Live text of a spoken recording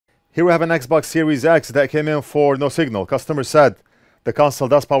Here we have an Xbox Series X that came in for no signal. Customer said the console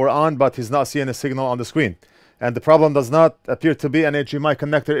does power on, but he's not seeing a signal on the screen. And the problem does not appear to be an HDMI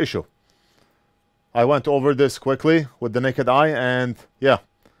connector issue. I went over this quickly with the naked eye, and yeah,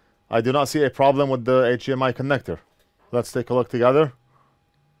 I do not see a problem with the HDMI connector. Let's take a look together.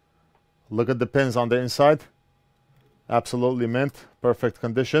 Look at the pins on the inside. Absolutely mint, perfect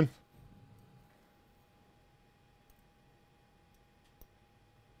condition.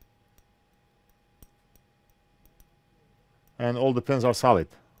 And all the pins are solid.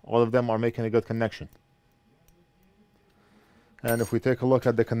 All of them are making a good connection. And if we take a look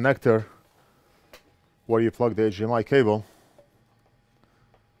at the connector where you plug the HDMI cable,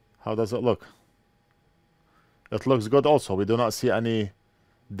 how does it look? It looks good also. We do not see any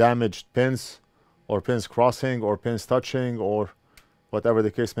damaged pins or pins crossing or pins touching or whatever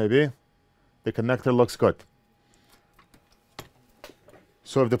the case may be. The connector looks good.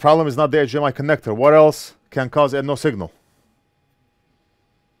 So if the problem is not the HDMI connector, what else can cause a no signal?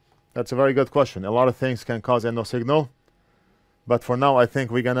 That's a very good question. A lot of things can cause a no signal. But for now, I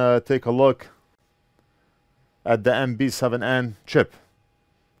think we're going to take a look at the MB7N chip.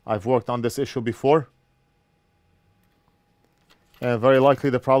 I've worked on this issue before. And very likely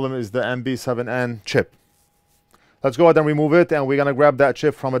the problem is the MB7N chip. Let's go ahead and remove it. And we're going to grab that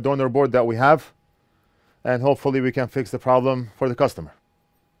chip from a donor board that we have. And hopefully we can fix the problem for the customer.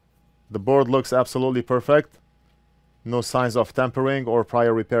 The board looks absolutely perfect. No signs of tampering or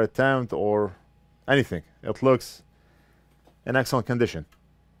prior repair attempt or anything. It looks in excellent condition.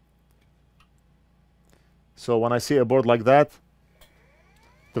 So when I see a board like that,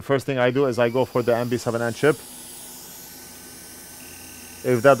 the first thing I do is I go for the MB7N chip.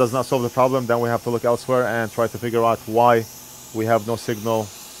 If that does not solve the problem, then we have to look elsewhere and try to figure out why we have no signal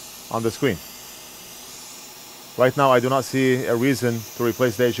on the screen. Right now I do not see a reason to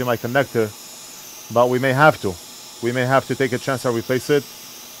replace the HDMI connector, but we may have to. We may have to take a chance and replace it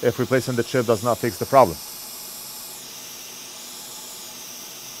if replacing the chip does not fix the problem.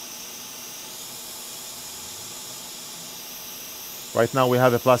 Right now we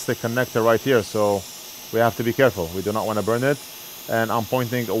have a plastic connector right here, so we have to be careful. We do not want to burn it. And I'm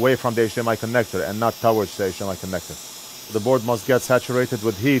pointing away from the HDMI connector and not towards the HDMI connector. The board must get saturated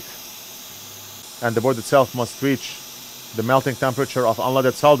with heat, and the board itself must reach the melting temperature of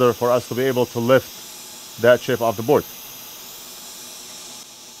unleaded solder for us to be able to lift that chip off the board.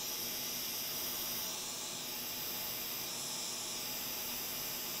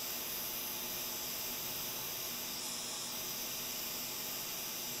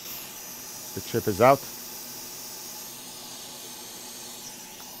 The chip is out.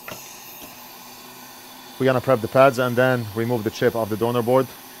 We're gonna prep the pads and then remove the chip off the donor board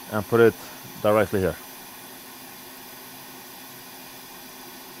and put it directly here.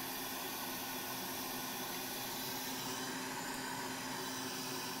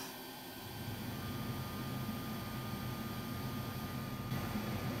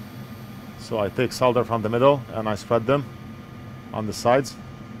 So I take solder from the middle and I spread them on the sides.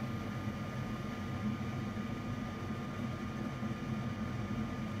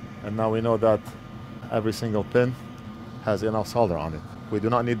 And now we know that every single pin has enough solder on it. We do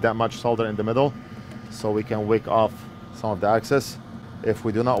not need that much solder in the middle, so we can wake off some of the excess. If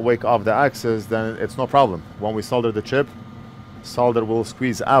we do not wake off the excess, then it's no problem. When we solder the chip, solder will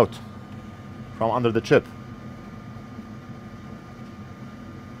squeeze out from under the chip.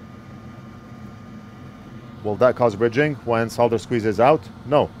 Will that cause bridging when solder squeezes out?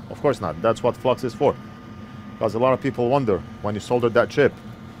 No, of course not. That's what Flux is for. Because a lot of people wonder, when you solder that chip,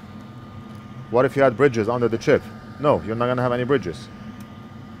 what if you had bridges under the chip? No, you're not going to have any bridges.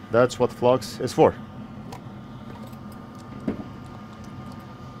 That's what Flux is for.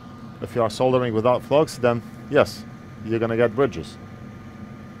 If you are soldering without Flux, then yes, you're going to get bridges.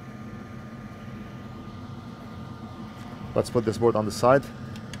 Let's put this board on the side.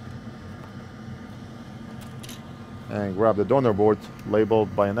 And grab the donor board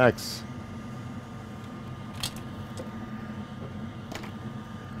labeled by an X.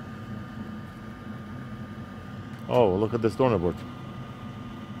 Oh, look at this donor board.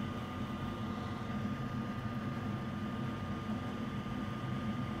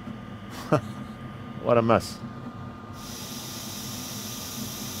 What a mess.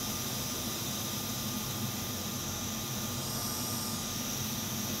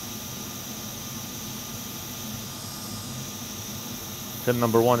 Pin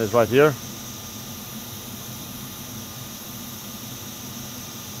number 1 is right here.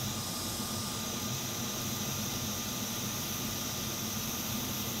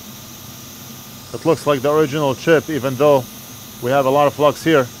 It looks like the original chip, even though we have a lot of flux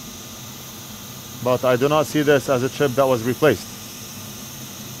here. but I do not see this as a chip that was replaced.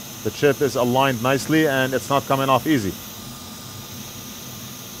 The chip is aligned nicely and it's not coming off easy.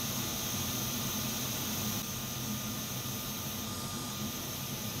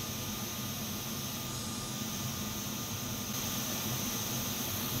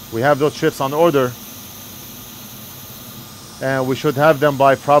 We have those chips on order, and we should have them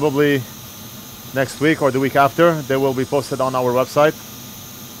by probably next week or the week after. They will be posted on our website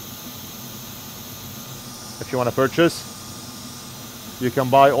if you want to purchase. You can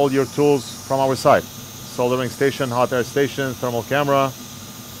buy all your tools from our site: soldering station, hot air station, thermal camera,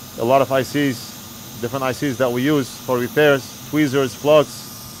 a lot of ICs, different ICs that we use for repairs, tweezers, flux,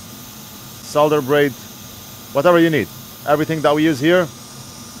 solder braid, whatever you need. Everything that we use here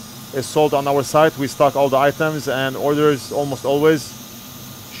is sold on our site. We stock all the items, and orders almost always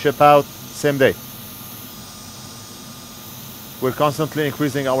ship out same day. We're constantly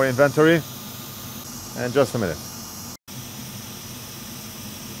increasing our inventory. And just a minute.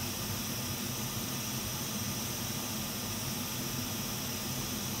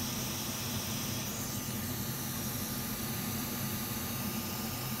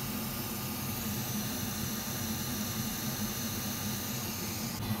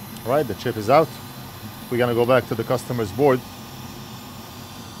 Right, the chip is out. We're gonna go back to the customer's board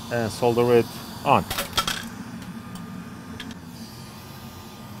and solder it on.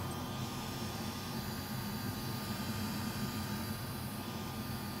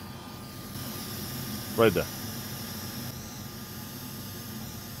 Right there.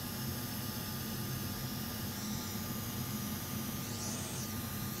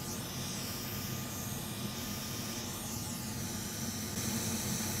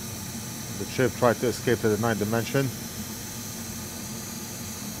 The chip tried to escape to the 9th dimension,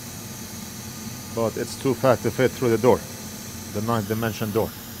 but it's too fat to fit through the door, the 9th dimension door.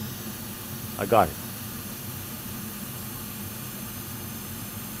 I got it.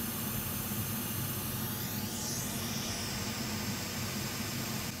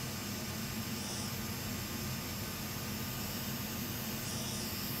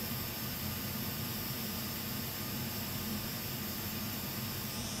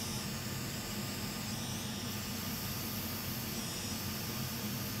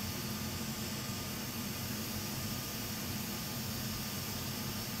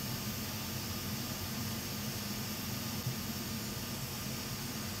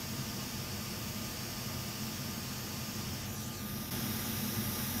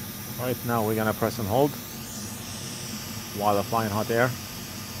 Right, now we're gonna press and hold while applying hot air,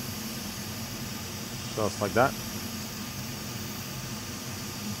 just like that,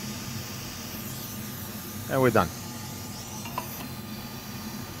 and we're done.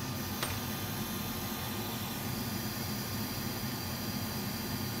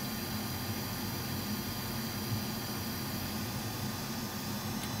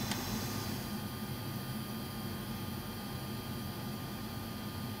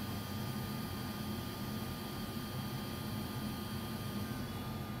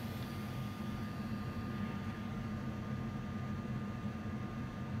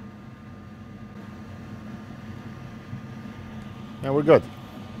 And we're good.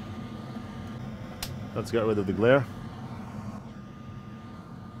 Let's get rid of the glare.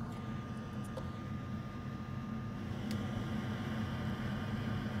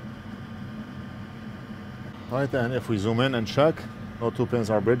 Right, and if we zoom in and check, no two pins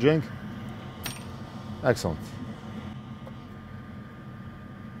are bridging. Excellent.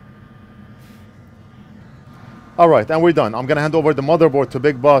 All right, and we're done. I'm gonna hand over the motherboard to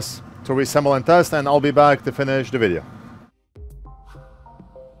Big Boss to reassemble and test, and I'll be back to finish the video.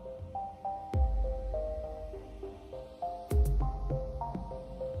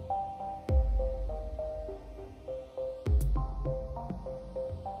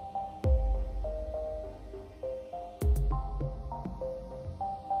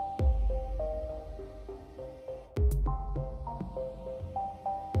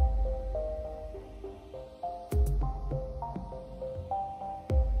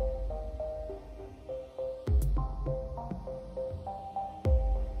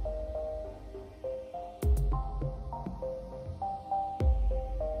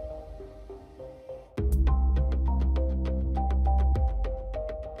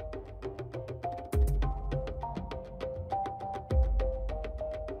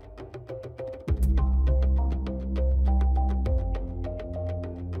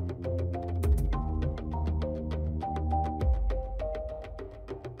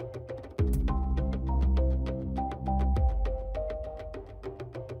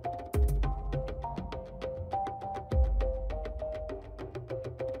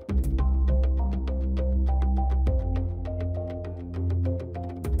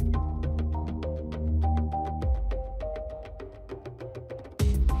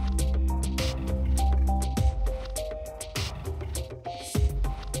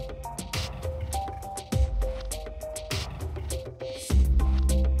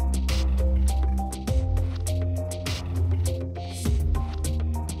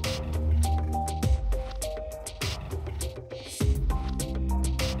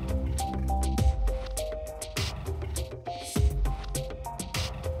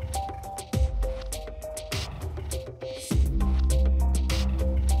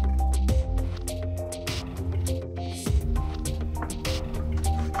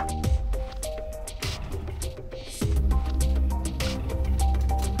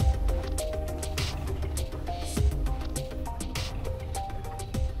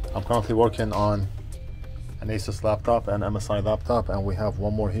 currently working on an Asus laptop and MSI laptop, and we have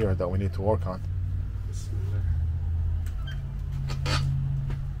one more here that we need to work on.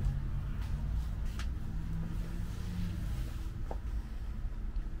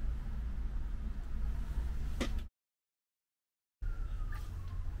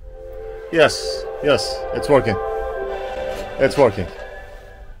 Yes, it's working. It's working.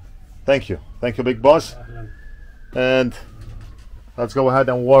 Thank you, big boss. And let's go ahead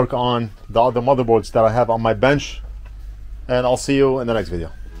and work on the other motherboards that I have on my bench, and I'll see you in the next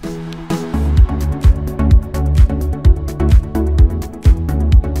video.